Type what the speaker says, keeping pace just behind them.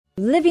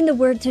Living the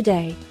Word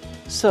Today.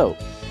 So,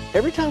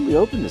 every time we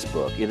open this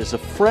book, it is a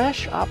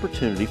fresh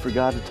opportunity for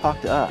God to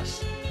talk to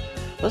us.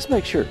 Let's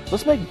make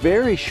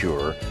very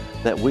sure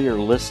that we are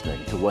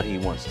listening to what He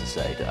wants to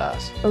say to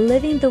us.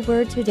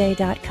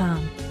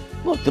 LivingTheWordToday.com.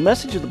 Look, the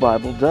message of the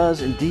Bible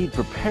does indeed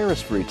prepare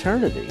us for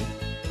eternity,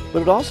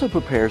 but it also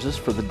prepares us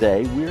for the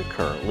day we are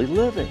currently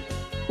living.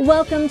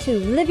 Welcome to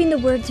Living the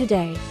Word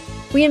Today.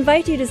 We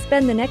invite you to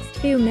spend the next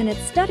few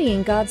minutes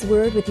studying God's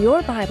Word with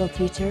your Bible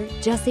teacher,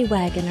 Jesse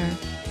Wagoner.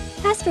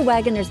 Pastor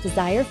Wagoner's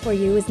desire for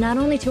you is not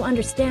only to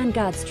understand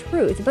God's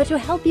truth, but to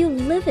help you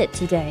live it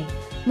today.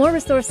 More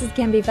resources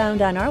can be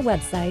found on our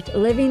website,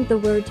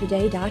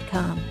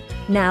 livingthewordtoday.com.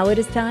 Now it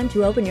is time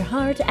to open your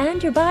heart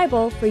and your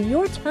Bible for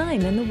your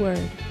time in the Word.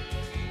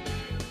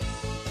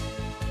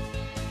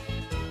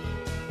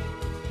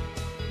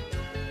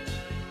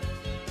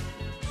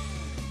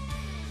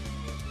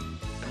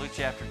 Luke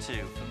chapter 2,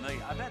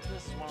 familiar. I bet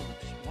this is one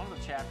of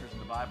the chapters in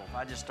the Bible. If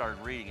I just started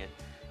reading it,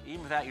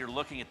 even without you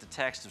looking at the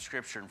text of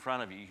Scripture in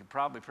front of you, you could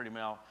probably pretty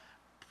well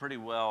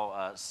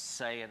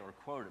say it or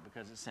quote it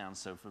because it sounds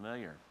so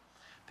familiar.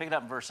 Pick it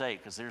up in verse 8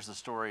 because there's the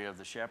story of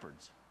the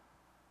shepherds.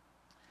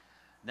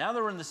 Now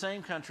there were in the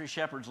same country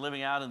shepherds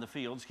living out in the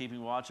fields,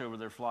 keeping watch over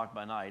their flock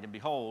by night. And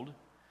behold,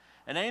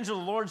 an angel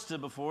of the Lord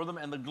stood before them,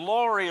 and the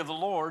glory of the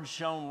Lord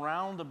shone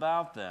round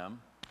about them,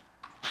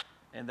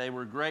 and they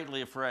were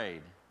greatly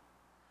afraid.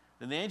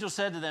 Then the angel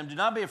said to them, "Do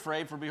not be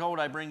afraid, for behold,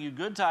 I bring you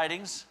good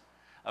tidings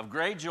of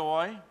great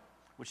joy,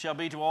 which shall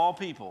be to all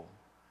people.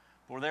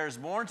 For there is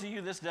born to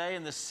you this day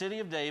in the city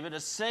of David a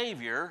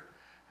Savior,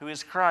 who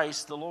is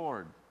Christ the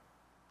Lord.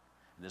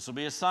 And this will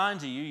be a sign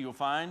to you. You'll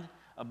find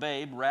a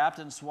babe wrapped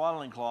in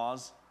swaddling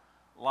cloths,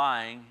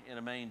 lying in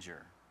a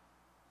manger."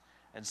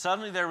 And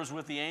suddenly there was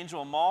with the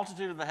angel a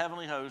multitude of the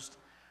heavenly host,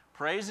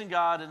 praising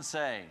God and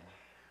saying,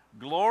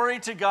 "Glory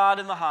to God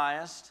in the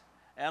highest,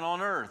 and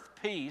on earth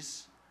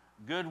peace,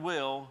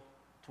 goodwill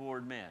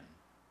toward men."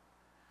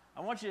 I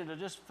want you to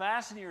just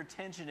fasten your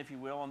attention, if you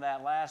will, on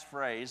that last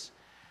phrase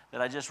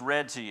that I just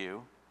read to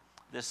you.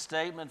 This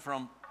statement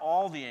from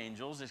all the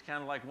angels is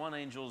kind of like one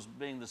angel's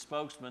being the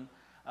spokesman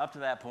up to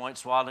that point,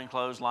 swaddling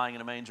clothes, lying in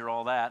a manger,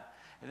 all that.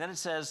 And then it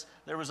says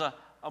there was a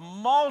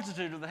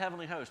multitude of the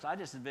heavenly host. I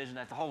just envision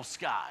that the whole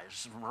sky,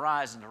 from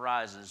horizon to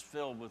horizon, is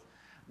filled with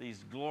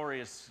these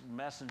glorious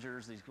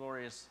messengers, these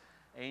glorious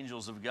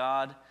angels of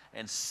God,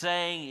 and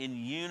saying in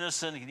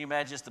unison. Can you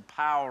imagine just the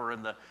power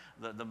and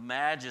the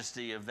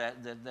majesty of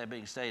that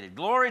being stated?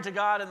 Glory to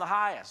God in the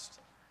highest.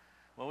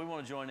 Well, we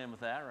want to join in with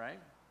that, right?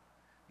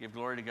 Give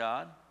glory to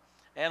God.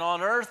 And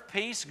on earth,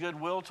 peace,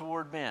 goodwill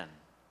toward men.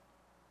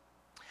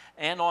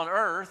 And on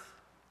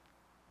earth,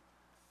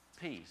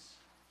 peace.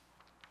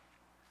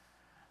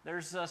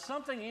 There's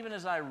something, even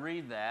as I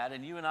read that,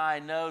 and you and I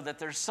know that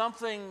there's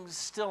something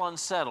still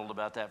unsettled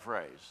about that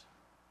phrase.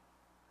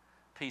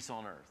 Peace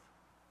on earth.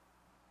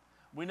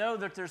 We know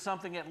that there's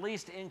something at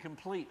least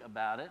incomplete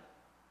about it,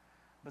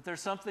 but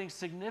there's something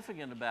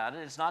significant about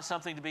it. It's not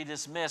something to be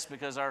dismissed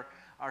because our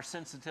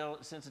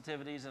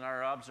sensitivities and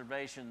our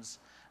observations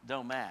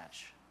don't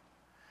match.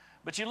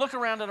 But you look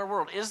around in our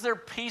world, is there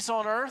peace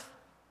on earth?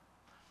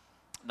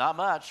 Not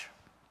much.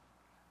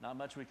 Not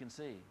much we can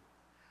see.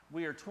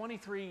 We are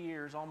 23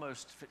 years,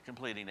 almost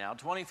completing now,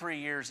 23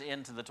 years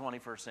into the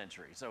 21st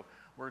century. So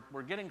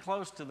we're getting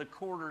close to the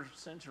quarter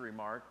century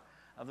mark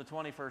of the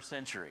 21st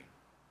century.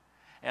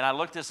 And I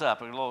looked this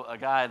up, a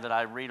guide that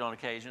I read on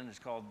occasion. It's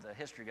called the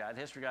History Guide,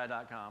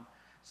 historyguide.com.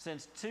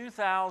 Since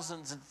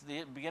 2000, since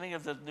the beginning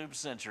of the new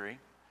century,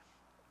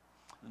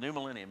 the new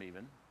millennium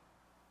even,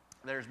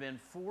 there's been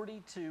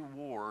 42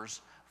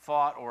 wars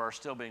fought or are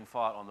still being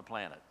fought on the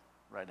planet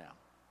right now.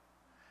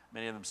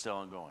 Many of them still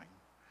ongoing.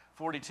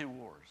 42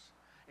 wars.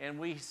 And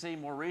we see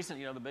more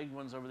recent, the big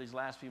ones over these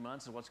last few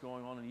months is what's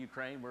going on in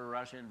Ukraine, where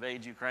Russia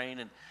invades Ukraine,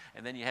 and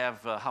then you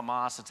have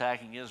Hamas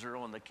attacking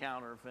Israel and the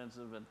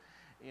counteroffensive and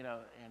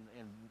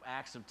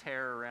acts of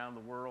terror around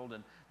the world.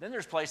 And then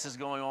there's places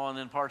going on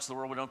in parts of the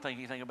world we don't think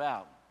anything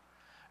about.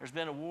 There's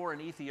been a war in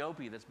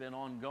Ethiopia that's been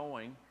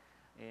ongoing,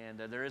 and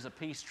there is a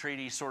peace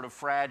treaty sort of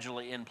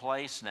fragilely in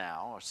place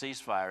now, a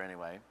ceasefire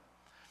anyway.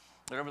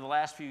 But over the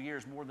last few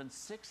years, more than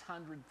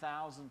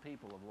 600,000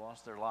 people have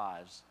lost their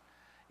lives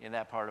in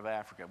that part of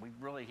Africa. We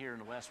really, here in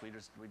the West, we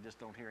just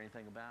don't hear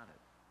anything about it.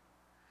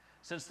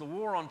 Since the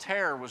war on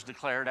terror was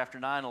declared after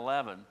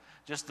 9/11,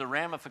 just the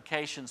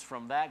ramifications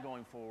from that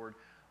going forward,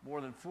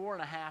 more than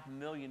 4.5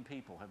 million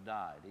people have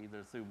died,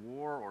 either through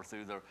war or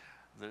through the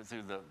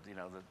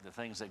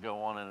things that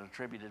go on and are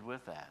attributed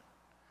with that.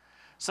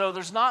 So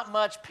there's not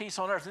much peace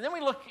on earth. And then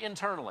we look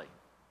internally.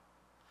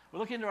 We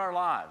look into our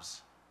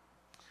lives.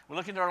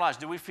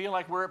 Do we feel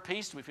like we're at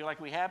peace? Do we feel like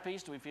we have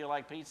peace? Do we feel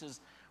like peace is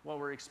what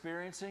we're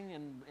experiencing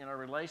in our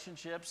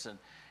relationships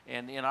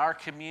and in our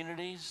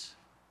communities?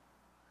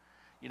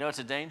 It's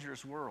a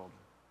dangerous world.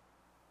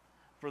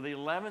 For the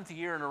 11th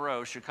year in a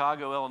row,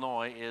 Chicago,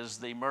 Illinois is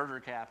the murder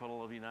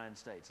capital of the United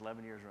States,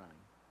 11 years running.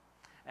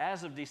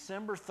 As of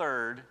December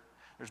 3rd,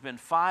 there's been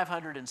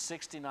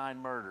 569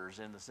 murders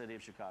in the city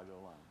of Chicago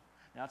alone.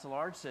 Now, it's a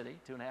large city,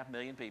 2.5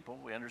 million people.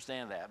 We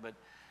understand that, but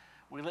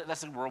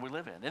that's the world we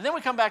live in. And then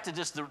we come back to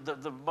just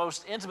the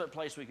most intimate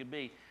place we could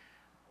be.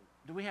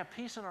 Do we have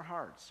peace in our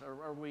hearts?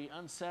 Are we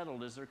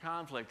unsettled? Is there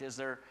conflict? Is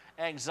there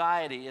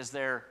anxiety? Is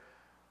there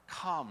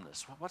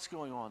calmness? What's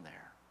going on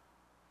there?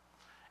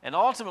 And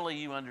ultimately,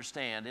 you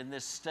understand in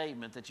this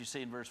statement that you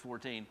see in verse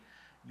 14,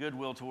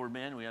 goodwill toward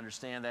men, we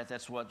understand that.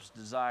 That's what's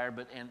desired.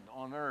 But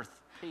on earth,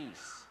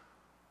 peace.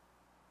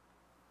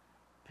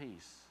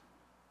 Peace.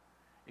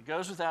 It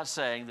goes without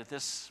saying that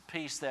this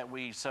peace that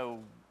we so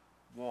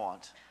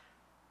want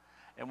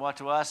and what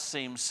to us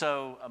seems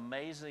so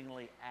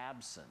amazingly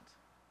absent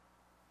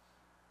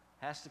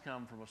has to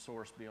come from a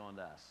source beyond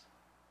us.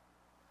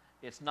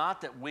 It's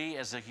not that we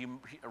as a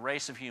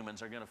race of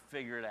humans are going to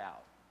figure it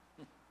out.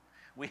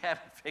 We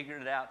haven't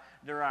figured it out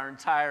during our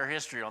entire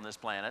history on this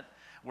planet.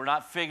 We're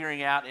not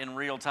figuring out in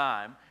real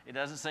time. It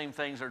doesn't seem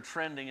things are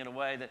trending in a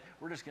way that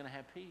we're just going to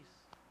have peace,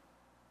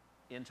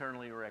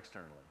 internally or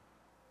externally.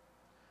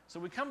 So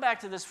we come back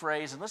to this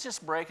phrase, and let's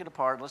just break it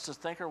apart. Let's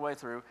just think our way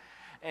through.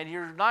 And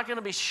you're not going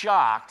to be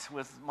shocked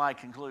with my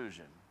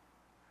conclusion,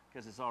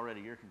 because it's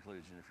already your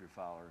conclusion if you're a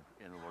follower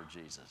in the Lord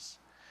Jesus.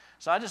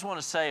 So I just want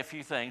to say a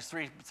few things,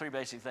 three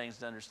basic things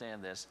to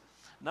understand this.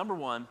 Number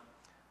one,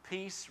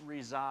 peace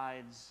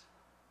resides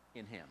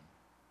in Him.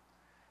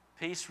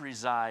 Peace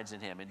resides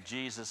in Him, in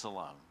Jesus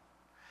alone.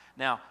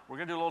 Now, we're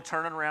going to do a little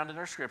turning around in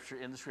the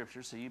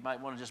Scripture, so you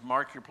might want to just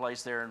mark your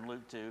place there in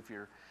Luke 2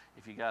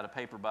 if you got a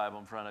paper Bible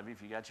in front of you.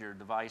 If you got your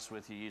device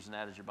with you using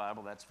that as your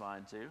Bible, that's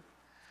fine too.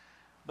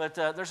 But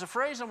there's a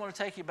phrase I want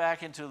to take you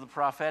back into the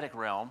prophetic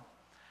realm.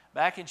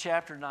 Back in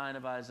chapter 9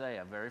 of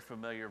Isaiah, a very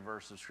familiar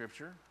verse of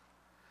Scripture.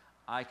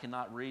 I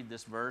cannot read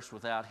this verse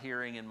without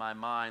hearing in my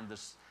mind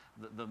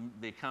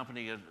the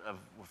accompany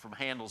from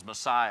Handel's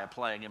Messiah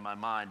playing in my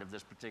mind of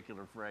this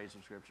particular phrase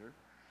of Scripture.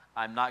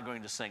 I'm not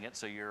going to sing it,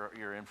 so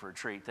you're in for a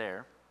treat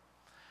there.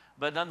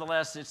 But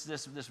nonetheless, it's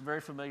this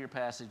very familiar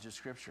passage of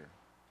Scripture.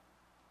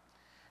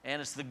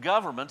 And it's the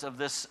government of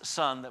this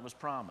son that was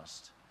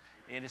promised.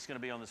 And it's going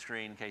to be on the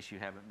screen in case you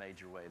haven't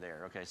made your way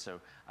there. Okay, so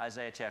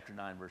Isaiah chapter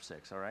 9, verse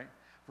 6, all right?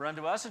 For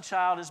unto us a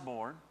child is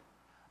born,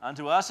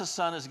 unto us a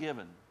son is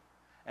given,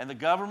 and the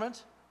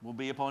government will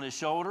be upon his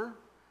shoulder,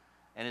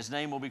 and his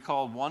name will be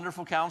called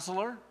Wonderful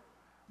Counselor,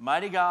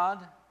 Mighty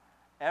God,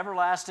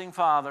 Everlasting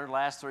Father,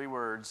 last three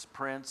words,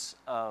 Prince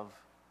of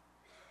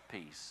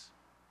Peace.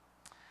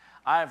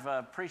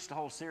 I've preached a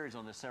whole series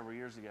on this several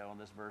years ago on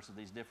this verse of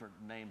these different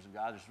names of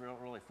God. There's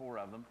really four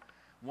of them.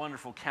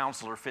 Wonderful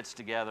Counselor fits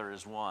together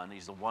as one.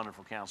 He's the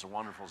Wonderful Counselor.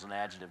 Wonderful is an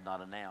adjective,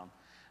 not a noun,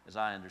 as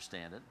I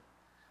understand it.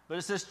 But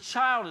it says,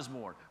 child is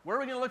born. Where are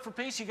we going to look for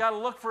peace? You got to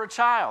look for a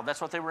child.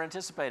 That's what they were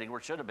anticipating, or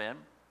it should have been.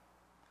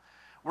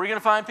 Where are you going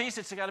to find peace?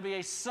 It's got to be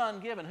a son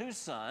given. Whose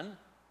son?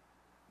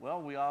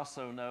 Well, we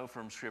also know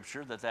from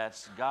Scripture that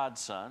that's God's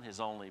Son, His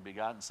only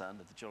begotten Son,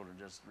 that the children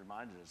just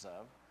reminded us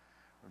of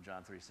from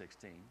John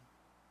 3:16.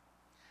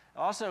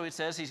 Also, it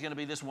says He's going to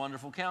be this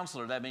wonderful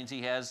counselor. That means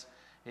He's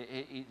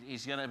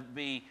going to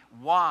be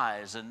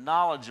wise and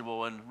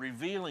knowledgeable and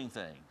revealing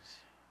things.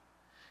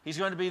 He's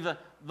going to be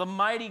the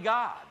mighty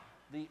God,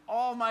 the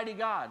almighty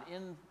God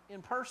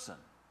in person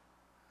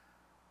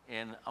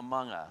and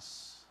among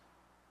us.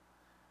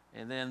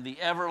 And then the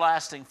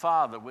everlasting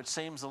Father, which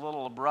seems a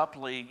little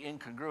abruptly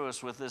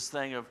incongruous with this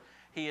thing of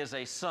He is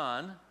a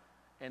son,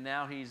 and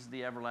now He's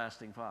the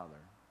everlasting Father.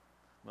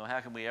 Well, how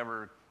can we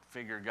ever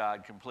figure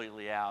God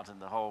completely out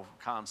and the whole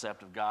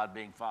concept of God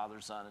being Father,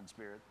 Son, and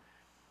Spirit?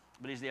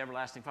 But He's the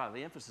everlasting Father.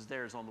 The emphasis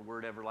there is on the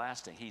word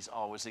everlasting. He's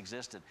always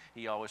existed.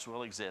 He always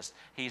will exist.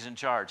 He's in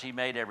charge. He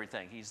made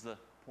everything. He's the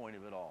point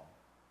of it all.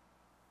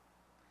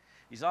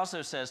 He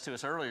also says to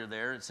us earlier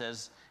there, it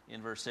says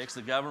in verse 6,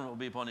 the government will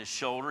be upon His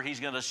shoulder. He's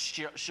going to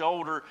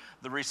shoulder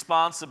the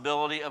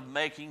responsibility of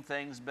making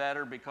things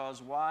better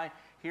because why?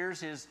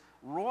 Here's His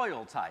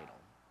royal title.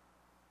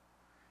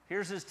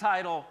 Here's His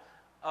title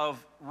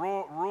of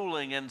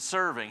ruling and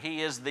serving.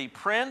 He is the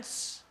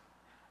Prince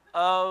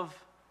of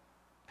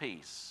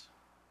Peace.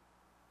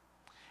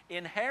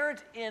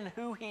 Inherent in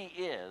who He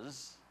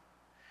is,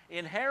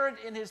 inherent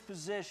in His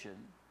position,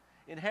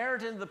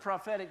 inherent in the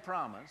prophetic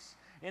promise,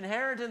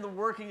 inherent in the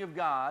working of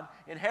God,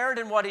 inherent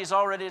in what He's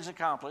already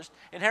accomplished,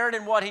 inherent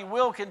in what He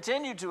will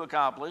continue to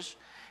accomplish,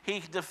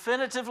 He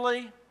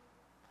definitively,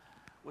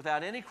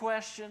 without any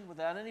question,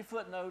 without any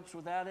footnotes,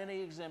 without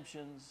any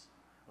exemptions,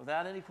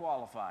 without any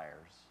qualifiers,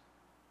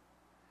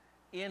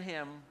 in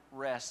Him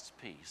rests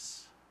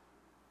peace.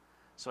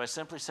 So I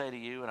simply say to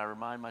you, and I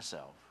remind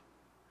myself,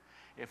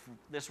 if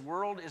this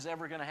world is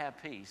ever going to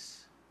have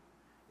peace,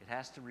 it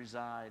has to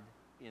reside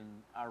in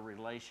our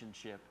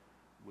relationship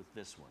with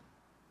this one.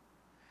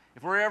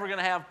 If we're ever going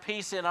to have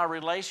peace in our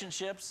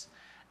relationships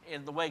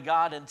in the way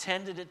God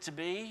intended it to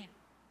be,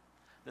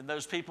 then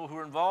those people who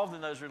are involved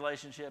in those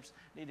relationships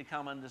need to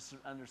come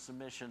under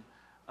submission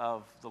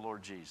of the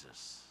Lord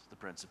Jesus, the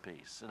Prince of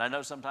Peace. And I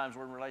know sometimes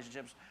we're in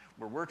relationships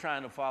where we're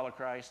trying to follow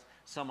Christ,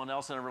 someone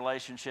else in a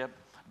relationship,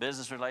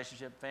 business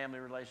relationship, family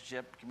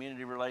relationship,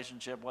 community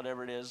relationship,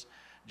 whatever it is,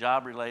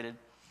 job related.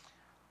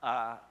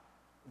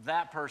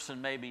 that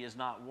person maybe is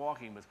not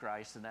walking with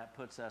Christ, and that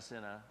puts us in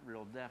a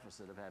real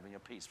deficit of having a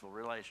peaceful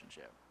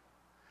relationship.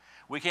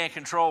 We can't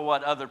control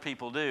what other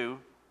people do,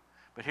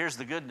 but here's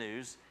the good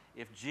news.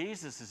 If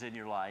Jesus is in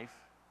your life,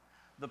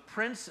 the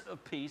Prince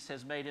of Peace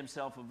has made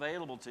himself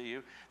available to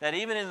you, that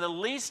even in the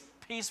least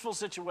peaceful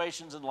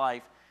situations in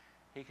life,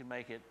 he can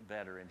make it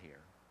better in here.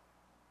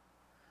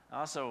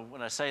 Also,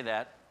 when I say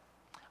that,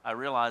 I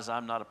realize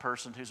I'm not a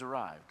person who's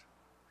arrived.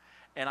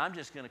 And I'm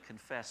just going to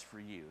confess for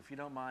you. If you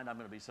don't mind, I'm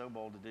going to be so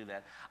bold to do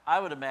that. I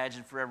would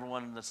imagine for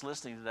everyone that's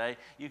listening today,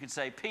 you could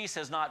say, peace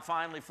has not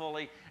finally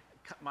fully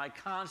my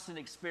constant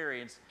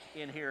experience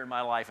in here in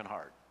my life and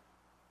heart.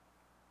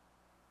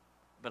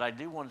 But I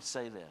do want to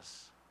say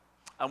this.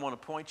 I want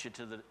to point you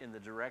in the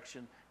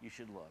direction you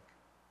should look.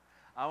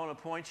 I want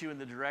to point you in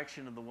the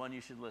direction of the one you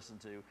should listen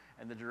to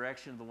and the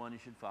direction of the one you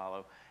should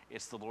follow.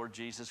 It's the Lord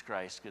Jesus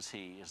Christ, because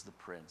he is the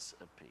Prince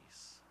of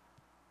Peace.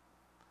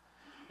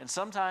 And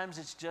sometimes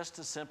it's just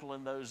as simple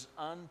in those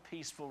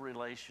unpeaceful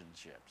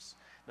relationships,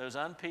 those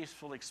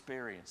unpeaceful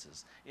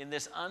experiences, in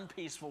this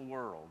unpeaceful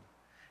world,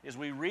 is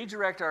we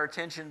redirect our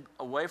attention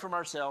away from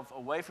ourselves,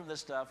 away from this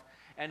stuff,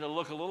 and to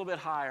look a little bit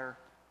higher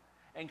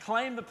and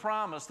claim the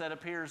promise that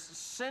appears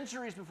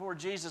centuries before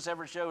Jesus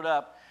ever showed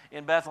up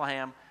in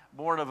Bethlehem,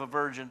 born of a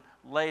virgin,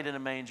 laid in a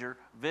manger,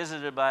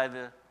 visited by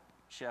the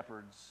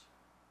shepherds,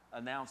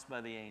 announced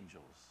by the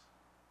angels.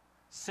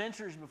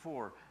 Centuries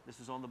before, this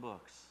was on the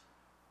books.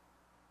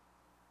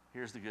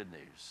 Here's the good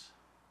news.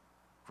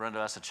 For unto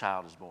us a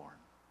child is born.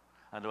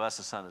 Unto us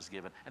a son is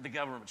given. And the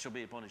government shall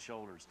be upon his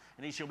shoulders.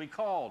 And he shall be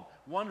called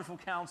Wonderful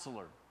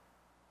Counselor,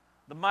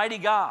 the Mighty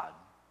God,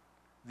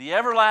 the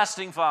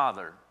Everlasting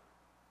Father,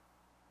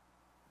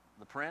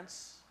 the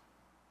Prince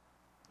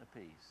of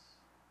Peace.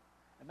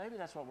 And maybe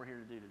that's what we're here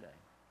to do today.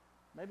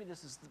 Maybe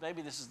this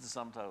is the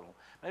sum total.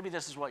 Maybe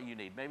this is what you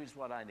need. Maybe it's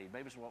what I need.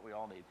 Maybe it's what we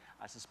all need.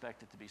 I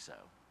suspect it to be so.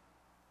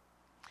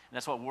 And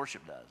that's what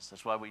worship does.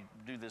 That's why we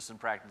do this and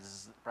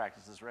practice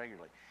this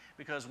regularly.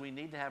 Because we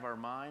need to have our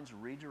minds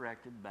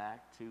redirected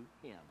back to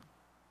him.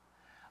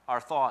 Our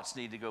thoughts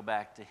need to go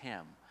back to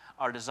him.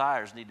 Our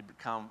desires need to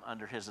come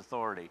under his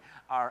authority.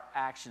 Our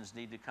actions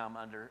need to come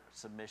under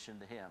submission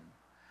to him.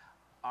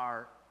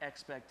 Our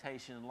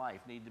expectation in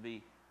life need to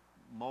be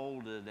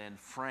molded and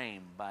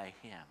framed by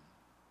him.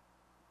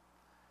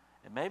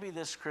 And maybe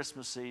this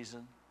Christmas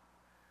season,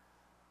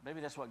 maybe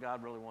that's what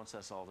God really wants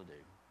us all to do.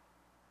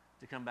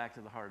 To come back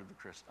to the heart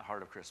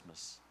of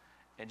Christmas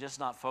and just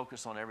not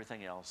focus on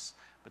everything else,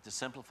 but to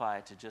simplify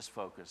it to just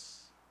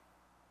focus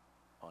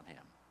on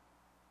him.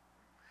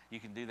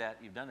 You can do that.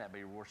 You've done that by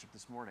your worship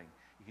this morning.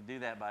 You can do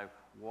that by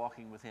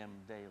walking with him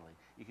daily.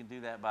 You can do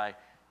that by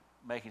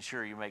making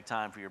sure you make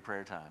time for your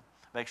prayer time.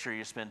 Make sure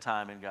you spend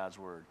time in God's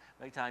Word.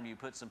 Make time you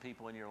put some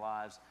people in your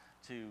lives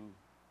to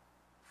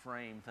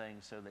frame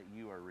things so that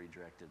you are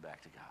redirected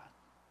back to God.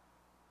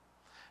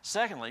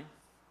 Secondly,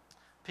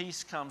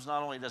 peace comes,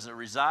 not only does it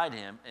reside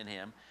in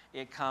him,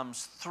 it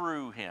comes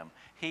through him.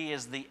 He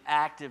is the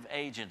active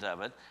agent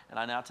of it. And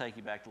I now take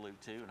you back to Luke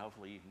 2, and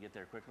hopefully you can get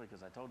there quickly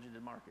because I told you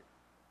to mark it.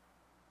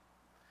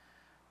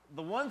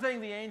 The one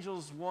thing the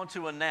angels want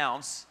to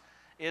announce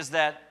is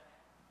that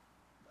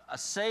a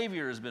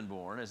Savior has been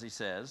born, as he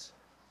says,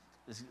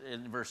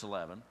 in verse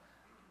 11.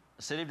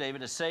 The city of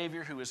David, a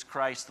Savior who is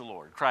Christ the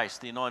Lord.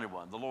 Christ, the Anointed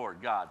One, the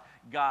Lord, God.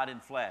 God in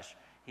flesh.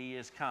 He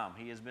is come.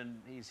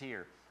 He's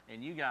here.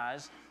 And you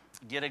guys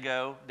get to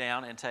go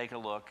down and take a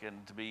look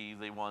and to be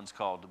the ones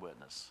called to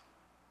witness.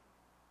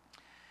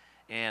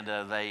 And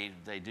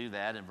they do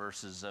that in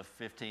verses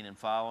 15 and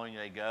following.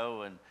 They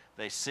go and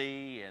they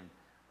see and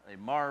they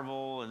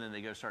marvel, and then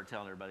they go start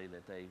telling everybody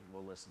that they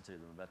will listen to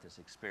them about this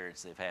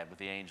experience they've had with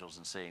the angels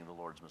and seeing the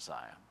Lord's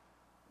Messiah.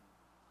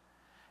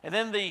 And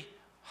then the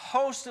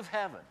host of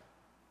heaven.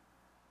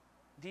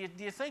 Do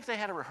you think they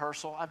had a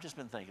rehearsal? I've just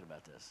been thinking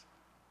about this.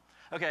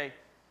 Okay.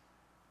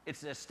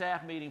 It's a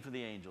staff meeting for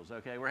the angels,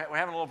 okay? We're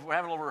having a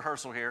little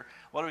rehearsal here.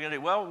 What are we going to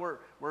do? Well,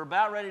 we're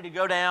about ready to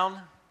go down.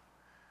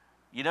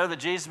 You know that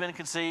Jesus has been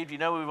conceived. You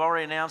know we've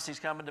already announced he's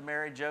coming to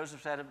Mary. Both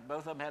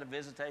of them had a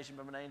visitation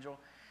from an angel.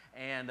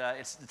 And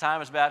the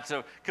time is about.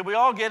 So could we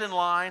all get in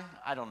line?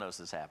 I don't know if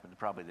this happened.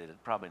 Probably did it.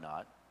 Probably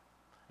not.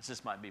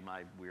 This might be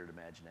my weird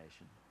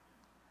imagination.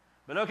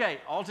 But okay,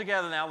 all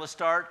together now, let's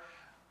start.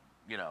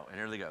 And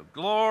here they go.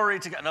 Glory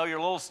to God. No, you're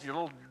a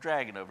little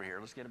dragging over here.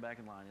 Let's get it back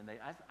in line. And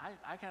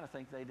I kind of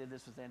think they did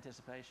this with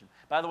anticipation.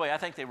 By the way, I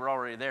think they were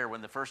already there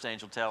when the first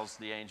angel tells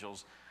the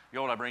angels,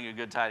 "Behold, I bring you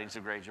good tidings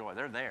of great joy."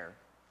 They're there.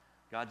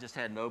 God just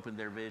hadn't opened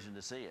their vision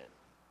to see it.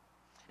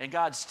 And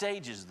God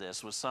stages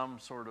this with some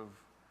sort of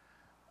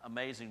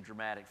amazing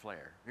dramatic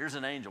flair. Here's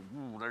an angel.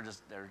 Ooh,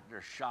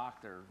 they're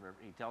shocked.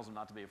 He tells them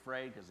not to be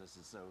afraid because this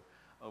is so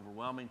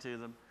overwhelming to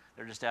them.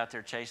 They're just out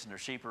there chasing their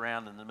sheep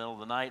around in the middle of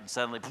the night, and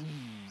suddenly, boom,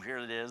 here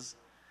it is.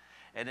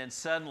 And then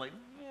suddenly,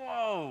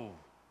 whoa,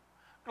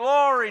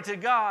 glory to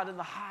God in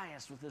the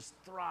highest, with this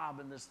throb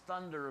and this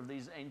thunder of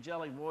these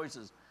angelic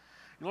voices.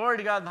 Glory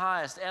to God in the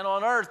highest, and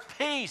on earth,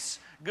 peace,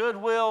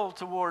 goodwill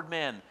toward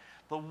men.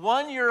 The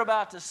one you're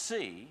about to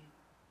see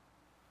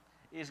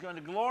is going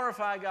to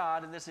glorify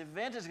God, and this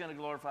event is going to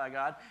glorify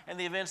God, and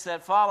the events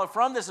that follow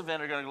from this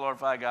event are going to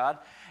glorify God.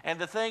 And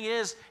the thing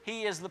is,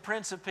 He is the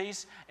Prince of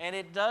Peace, and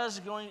it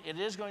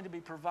is going to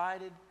be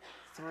provided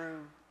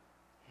through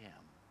Him.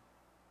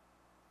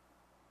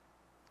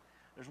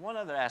 There's one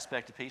other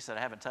aspect of peace that I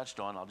haven't touched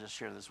on. I'll just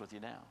share this with you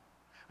now.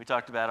 We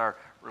talked about our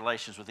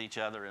relations with each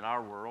other in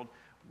our world.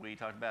 We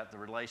talked about the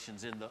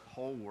relations in the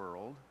whole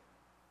world.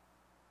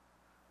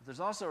 There's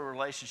also a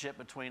relationship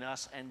between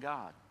us and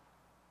God.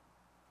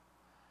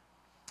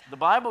 The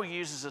Bible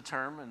uses a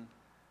term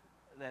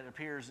that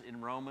appears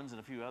in Romans and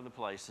a few other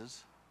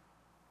places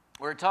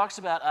where it talks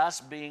about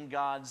us being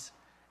God's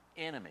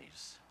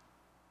enemies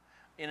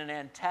in an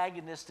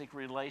antagonistic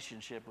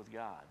relationship with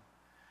God.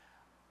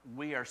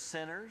 We are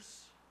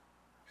sinners.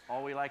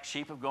 All we like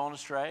sheep have gone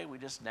astray. We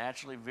just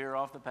naturally veer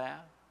off the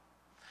path.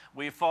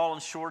 We've fallen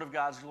short of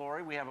God's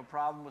glory. We have a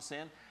problem with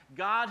sin.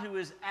 God, who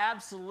is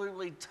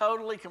absolutely,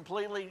 totally,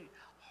 completely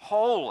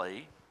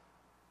holy,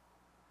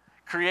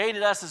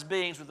 created us as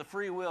beings with a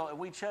free will, and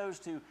we chose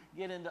to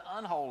get into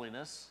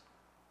unholiness.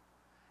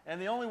 And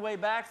the only way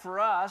back for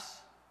us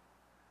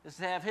is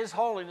to have His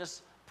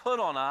holiness put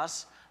on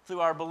us through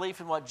our belief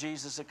in what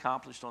Jesus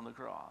accomplished on the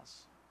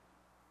cross.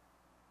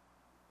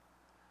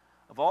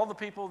 Of all the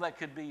people that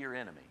could be your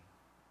enemy,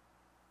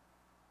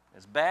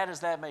 as bad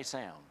as that may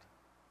sound,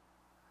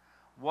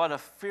 what a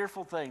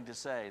fearful thing to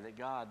say that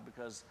God,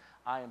 because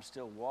I am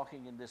still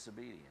walking in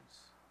disobedience,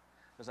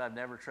 because I've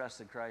never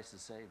trusted Christ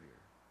as Savior,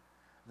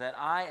 that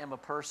I am a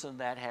person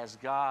that has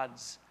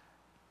God's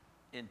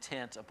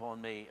intent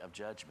upon me of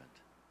judgment.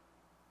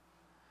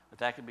 But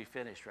that can be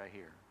finished right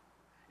here.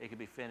 It can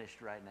be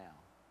finished right now.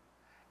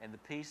 And the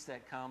peace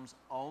that comes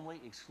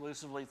only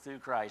exclusively through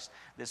Christ,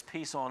 this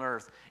peace on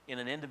earth in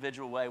an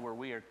individual way where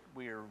we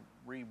are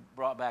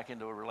brought back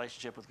into a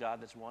relationship with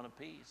God that's one of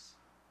peace.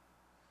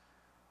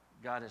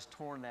 God has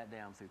torn that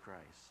down through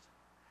Christ.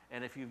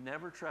 And if you've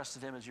never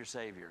trusted Him as your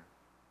Savior,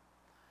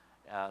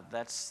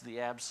 that's the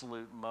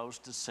absolute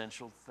most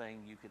essential thing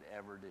you could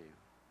ever do.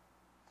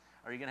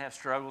 Are you going to have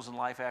struggles in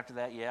life after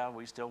that? Yeah,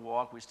 we still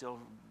walk, we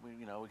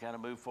kind of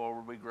move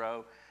forward, we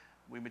grow,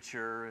 we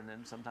mature, and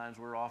then sometimes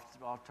we're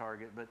off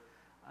target. But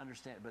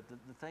understand, but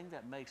the thing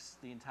that makes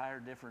the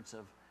entire difference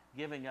of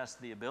giving us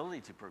the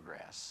ability to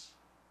progress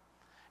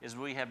is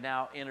we have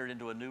now entered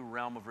into a new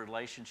realm of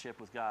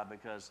relationship with God,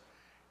 because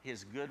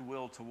His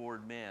goodwill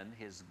toward men,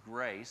 His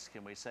grace,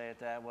 can we say it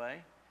that way?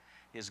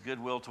 His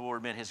goodwill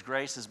toward men, His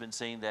grace has been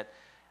seen that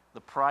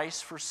the price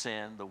for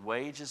sin, the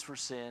wages for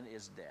sin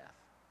is death.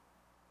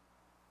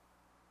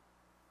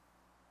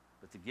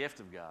 But the gift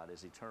of God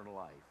is eternal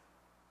life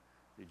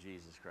through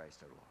Jesus Christ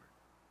our Lord.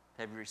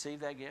 Have you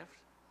received that gift?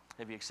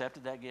 Have you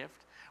accepted that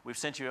gift? We've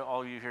sent you,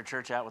 all you here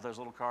church, out with those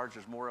little cards.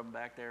 There's more of them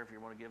back there if you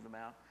want to give them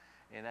out.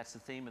 And that's the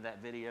theme of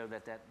that video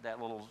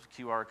that little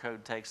QR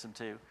code takes them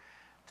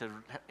to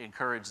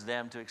encourage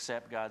them to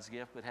accept God's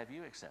gift. But have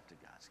you accepted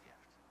God's gift?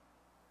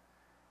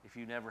 If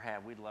you never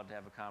have, we'd love to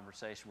have a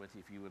conversation with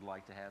you if you would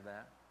like to have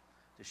that,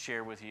 to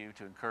share with you,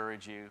 to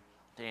encourage you,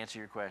 to answer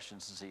your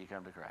questions and see you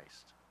come to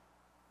Christ.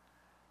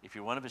 If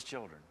you're one of His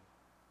children,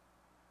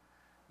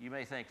 you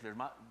may think,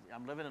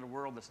 I'm living in a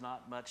world that's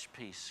not much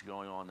peace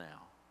going on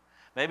now.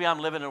 Maybe I'm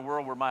living in a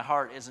world where my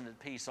heart isn't at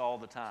peace all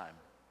the time.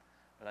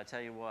 But I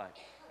tell you what,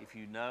 if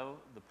you know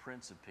the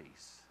Prince of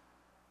Peace,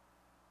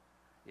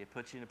 it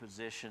puts you in a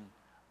position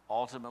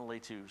ultimately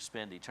to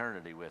spend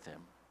eternity with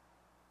Him,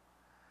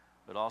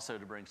 but also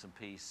to bring some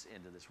peace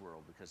into this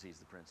world, because He's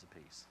the Prince of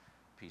Peace,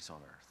 peace on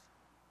earth.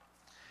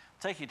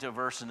 I'll take you to a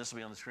verse, and this will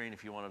be on the screen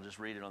if you want to just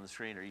read it on the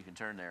screen, or you can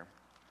turn there.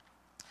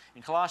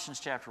 In Colossians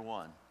chapter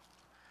 1,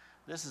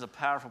 this is a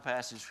powerful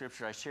passage of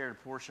Scripture. I shared a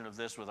portion of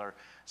this with our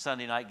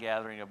Sunday night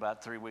gathering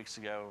about 3 weeks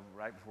ago,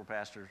 right before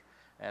Pastor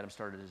Adam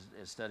started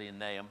his study in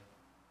Nahum.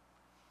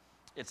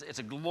 It's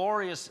a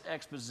glorious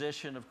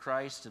exposition of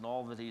Christ and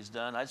all that He's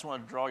done. I just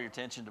want to draw your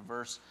attention to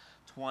verse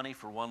 20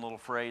 for one little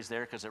phrase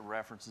there, because it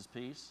references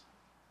peace.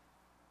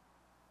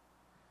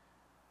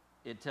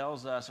 It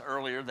tells us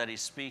earlier that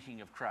He's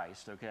speaking of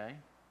Christ, okay?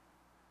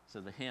 So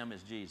the Him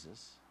is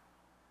Jesus.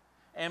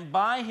 And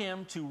by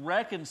Him to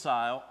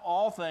reconcile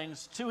all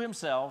things to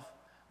Himself,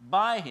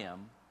 by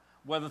Him,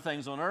 whether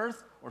things on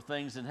earth or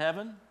things in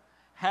heaven,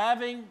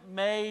 having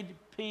made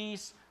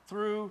peace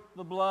through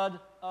the blood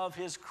of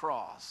His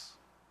cross.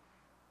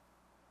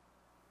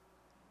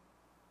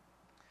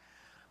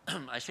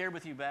 I shared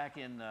with you back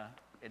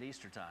at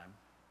Easter time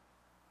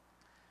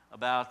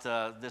about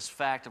this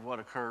fact of what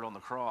occurred on the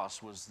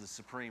cross was the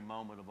supreme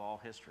moment of all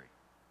history.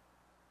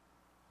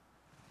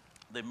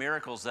 The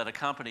miracles that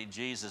accompanied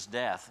Jesus'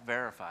 death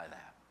verify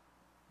that.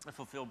 The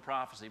fulfilled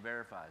prophecy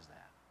verifies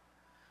that.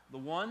 The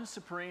one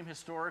supreme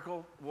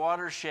historical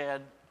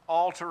watershed,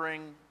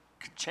 altering,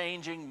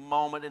 changing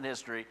moment in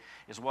history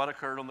is what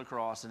occurred on the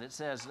cross. And it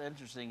says,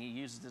 interesting, He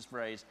uses this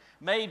phrase,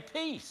 made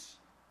peace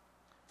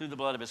through the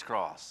blood of His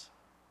cross.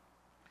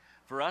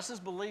 For us as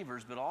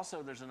believers, but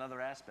also there's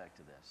another aspect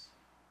to this.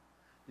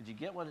 Did you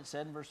get what it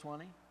said in verse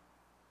 20?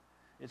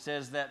 It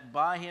says that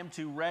by Him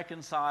to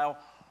reconcile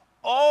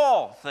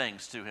all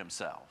things to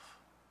Himself.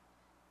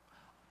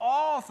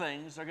 all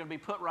things are going to be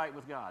put right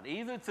with God,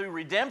 either through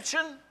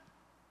redemption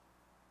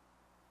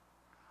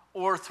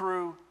or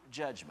through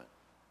judgment.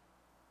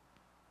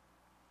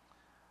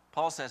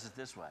 Paul says it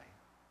this way.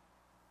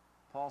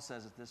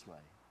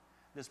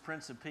 This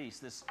Prince of Peace,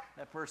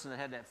 that person that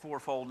had that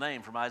fourfold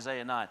name from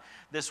Isaiah 9,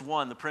 this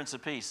one, the Prince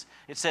of Peace,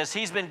 it says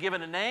he's been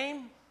given a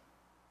name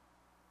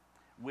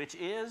which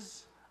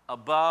is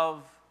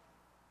above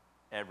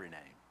every name.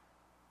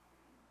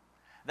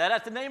 That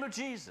at the name of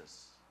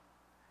Jesus,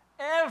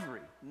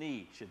 every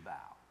knee should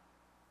bow,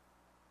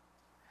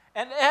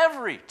 and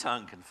every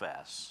tongue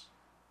confess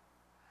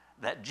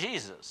that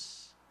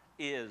Jesus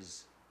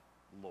is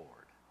Lord,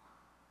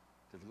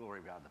 to the glory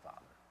of God the Father,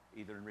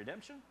 either in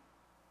redemption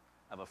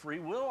of a free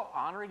will,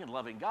 honoring and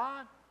loving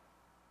God,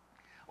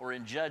 or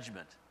in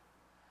judgment.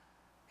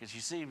 Because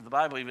you see, the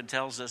Bible even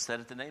tells us that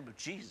at the name of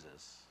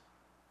Jesus,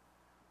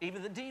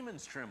 even the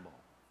demons tremble.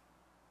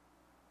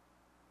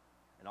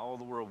 And all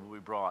the world will be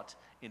brought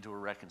into a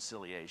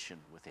reconciliation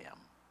with him.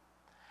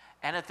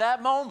 And at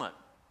that moment,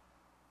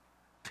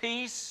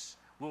 peace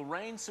will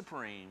reign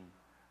supreme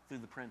through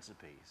the Prince of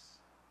Peace.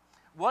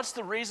 What's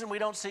the reason we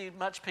don't see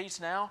much peace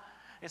now?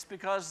 It's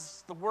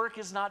because the work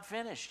is not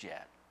finished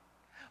yet.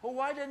 Well,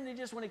 why didn't he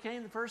just, when he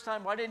came the first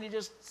time, why didn't he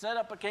just set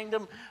up a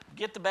kingdom,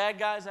 get the bad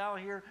guys out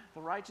of here,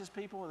 the righteous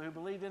people who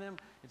believed in him?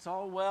 It's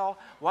all well.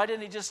 Why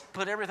didn't he just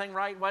put everything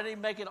right? Why didn't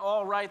he make it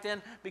all right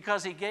then?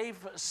 Because he gave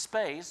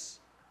space.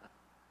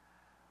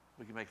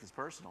 We can make this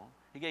personal.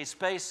 He gave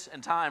space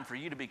and time for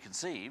you to be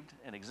conceived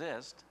and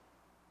exist.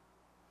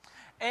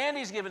 And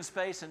he's given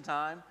space and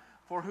time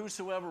for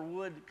whosoever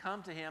would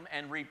come to him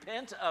and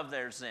repent of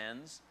their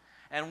sins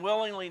and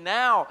willingly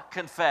now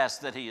confess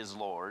that he is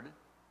Lord.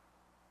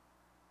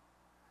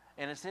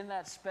 And it's in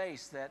that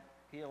space that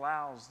he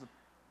allows the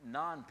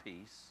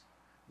non-peace,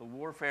 the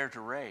warfare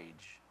to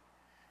rage,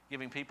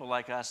 giving people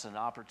like us an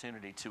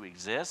opportunity to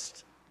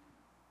exist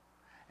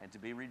and to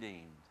be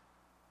redeemed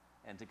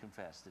and to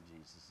confess that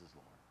Jesus is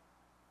Lord.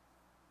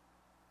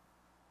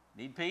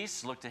 Need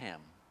peace? Look to him.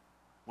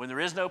 When there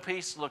is no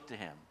peace, look to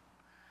him.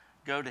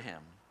 Go to him.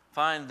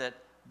 Find that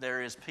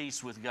there is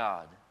peace with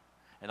God.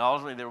 And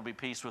ultimately there will be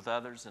peace with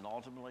others, and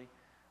ultimately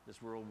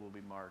this world will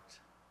be marked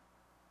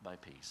by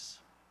peace.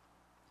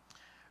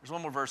 There's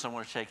one more verse I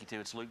want to take you to.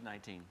 It's Luke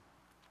 19.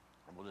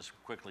 And we'll just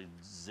quickly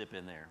zip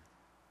in there.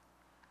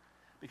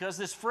 Because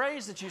this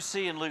phrase that you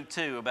see in Luke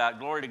 2 about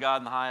glory to God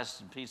in the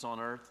highest and peace on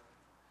earth,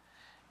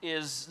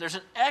 there's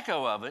an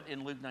echo of it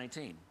in Luke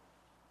 19,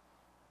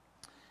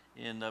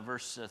 in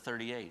verse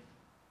 38.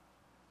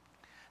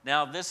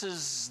 Now, this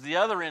is the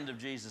other end of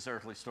Jesus'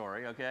 earthly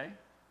story, okay?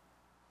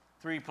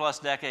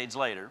 3+ decades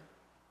later,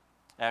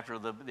 after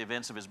the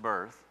events of his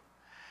birth.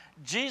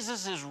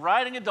 Jesus is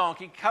riding a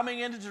donkey coming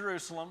into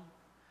Jerusalem,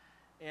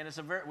 and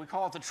we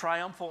call it the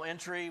triumphal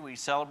entry. We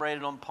celebrate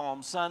it on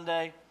Palm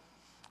Sunday.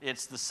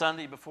 It's the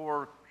Sunday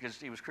before, because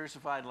he was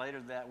crucified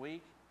later that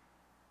week.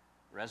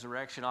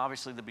 Resurrection,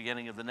 obviously, the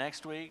beginning of the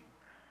next week.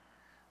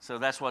 So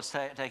that's what's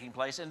taking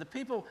place. And the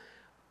people,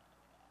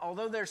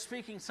 although they're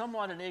speaking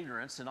somewhat in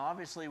ignorance and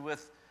obviously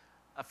with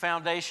a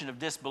foundation of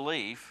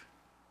disbelief,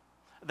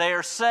 they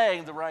are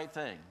saying the right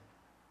thing.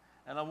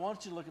 And I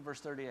want you to look at verse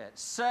 38.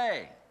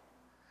 Say,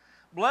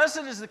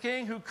 blessed is the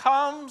King who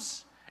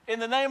comes in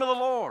the name of the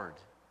Lord.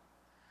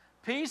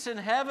 Peace in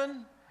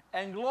heaven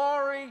and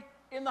glory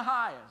in the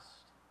highest.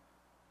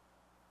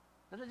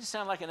 Doesn't it just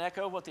sound like an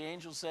echo of what the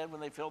angels said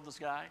when they filled the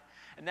sky?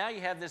 And now you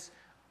have this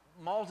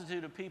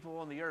multitude of people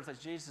on the earth as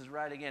Jesus is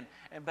riding in,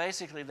 and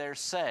basically they're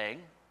saying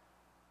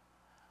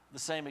the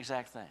same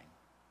exact thing.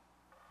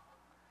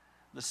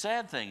 The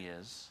sad thing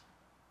is,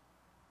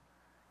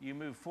 you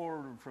move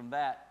forward from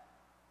that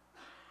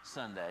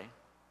Sunday,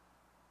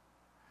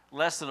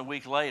 less than a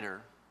week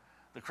later,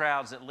 the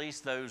crowds, at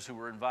least those who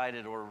were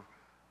invited or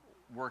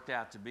worked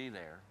out to be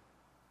there,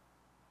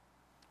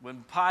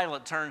 when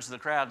Pilate turns to the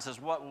crowd and says,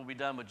 what will be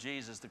done with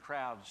Jesus? The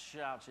crowd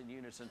shouts in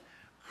unison,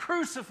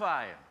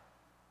 crucify him.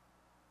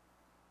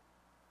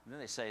 And then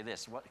they say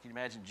this. What can you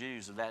imagine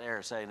Jews of that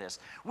era saying this?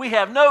 We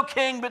have no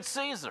king but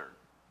Caesar.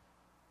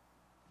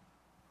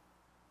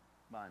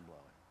 Mind-blowing.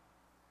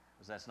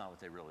 Because that's not what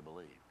they really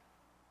believed.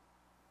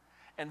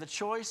 And the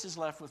choice is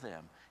left with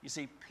them. You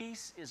see,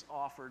 peace is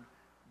offered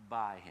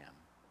by him.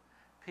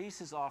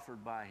 Peace is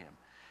offered by him.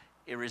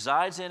 It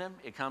resides in him,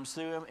 it comes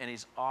through him, and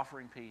he's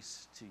offering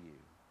peace to you.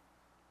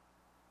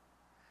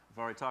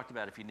 We've already talked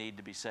about if you need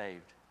to be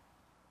saved.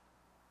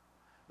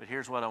 But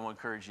here's what I want to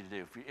encourage you to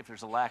do. If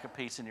there's a lack of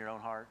peace in your own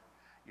heart,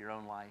 your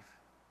own life,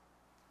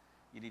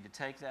 you need to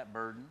take that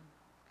burden,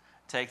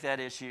 take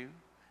that issue,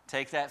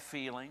 take that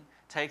feeling,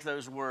 take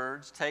those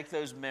words, take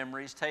those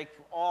memories, take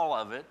all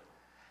of it,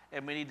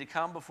 and we need to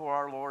come before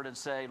our Lord and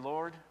say,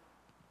 Lord,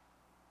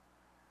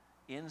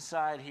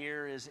 inside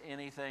here is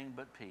anything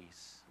but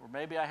peace. Or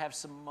maybe I have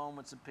some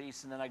moments of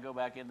peace and then I go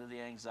back into the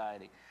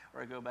anxiety,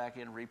 or I go back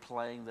in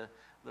replaying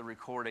the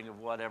recording of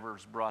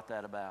whatever's brought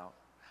that about.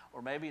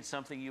 Or maybe it's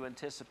something you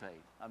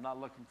anticipate. I'm not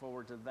looking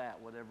forward to that,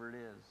 whatever it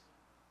is.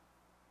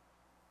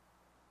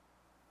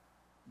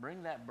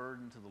 Bring that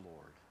burden to the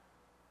Lord.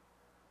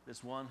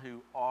 this one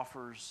who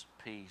offers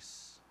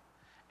peace.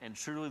 And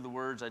truly the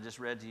words I just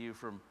read to you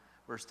from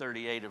verse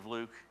 38 of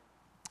Luke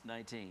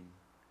 19,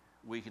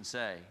 we can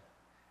say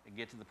and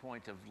get to the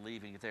point of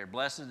leaving it there.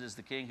 Blessed is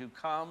the King who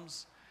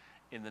comes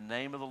in the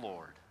name of the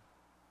Lord.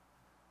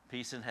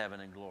 Peace in heaven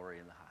and glory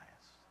in the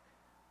highest.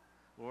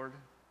 Lord,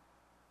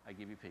 I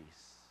give you peace.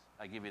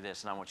 I give you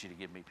this, and I want you to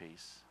give me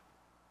peace.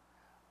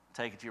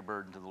 Take it your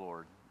burden to the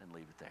Lord and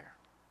leave it there.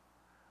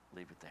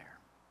 Leave it there.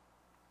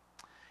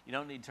 You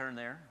don't need to turn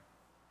there.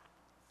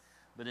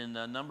 But in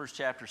Numbers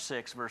chapter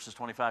 6, verses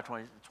 25,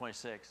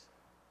 26,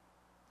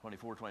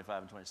 24,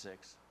 25, and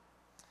 26,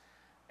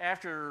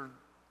 after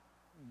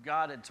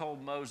God had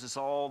told Moses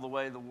all the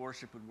way the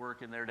worship would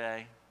work in their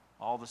day,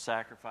 all the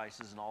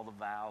sacrifices and all the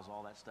vows,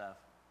 all that stuff,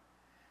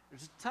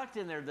 there's tucked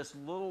in there this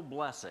little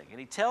blessing. And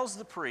he tells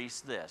the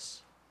priests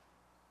this: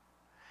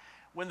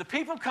 when the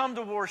people come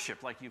to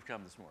worship like you've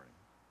come this morning,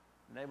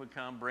 and they would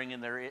come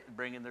bringing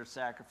their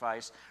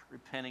sacrifice,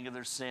 repenting of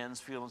their sins,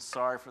 feeling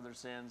sorry for their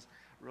sins,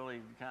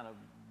 really kind of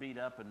beat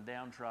up and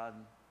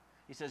downtrodden.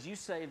 He says, you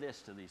say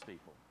this to these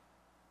people.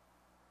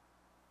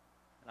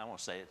 And I want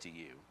to say it to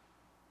you,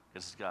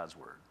 because it's God's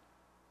word.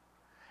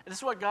 And this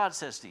is what God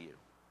says to you.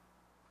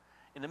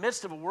 In the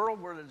midst of a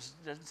world where there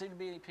doesn't seem to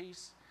be any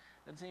peace,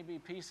 doesn't seem to be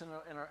peace in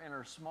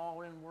our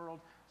small in world,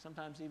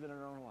 sometimes even in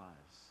our own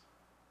lives,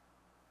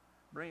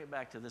 bring it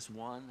back to this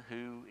one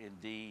who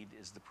indeed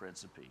is the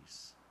Prince of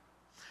Peace.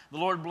 The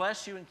Lord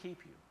bless you and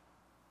keep you.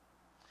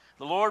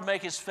 The Lord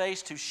make his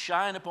face to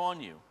shine upon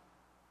you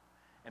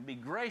and be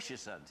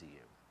gracious unto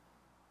you.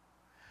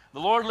 The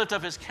Lord lift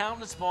up his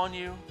countenance upon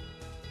you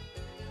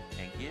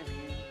and give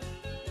you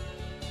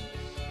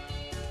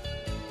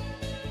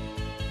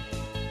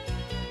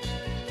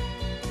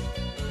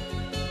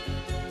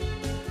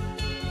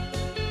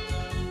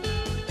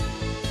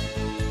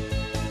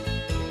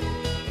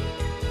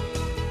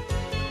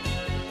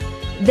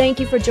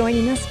Thank you for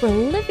joining us for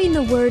Living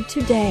the Word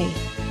today.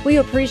 We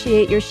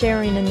appreciate your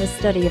sharing in this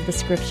study of the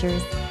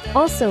Scriptures.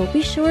 Also,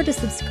 be sure to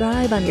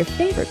subscribe on your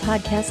favorite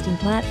podcasting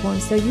platform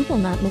so you will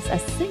not miss a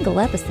single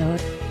episode.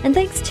 And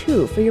thanks,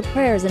 too, for your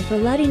prayers and for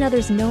letting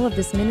others know of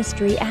this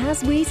ministry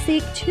as we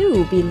seek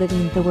to be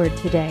living the Word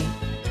today.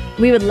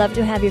 We would love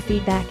to have your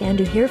feedback and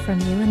to hear from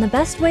you, and the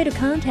best way to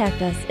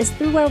contact us is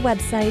through our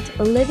website,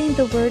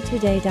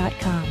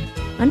 livingthewordtoday.com.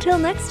 Until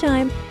next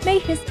time, may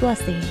His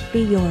blessing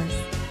be yours.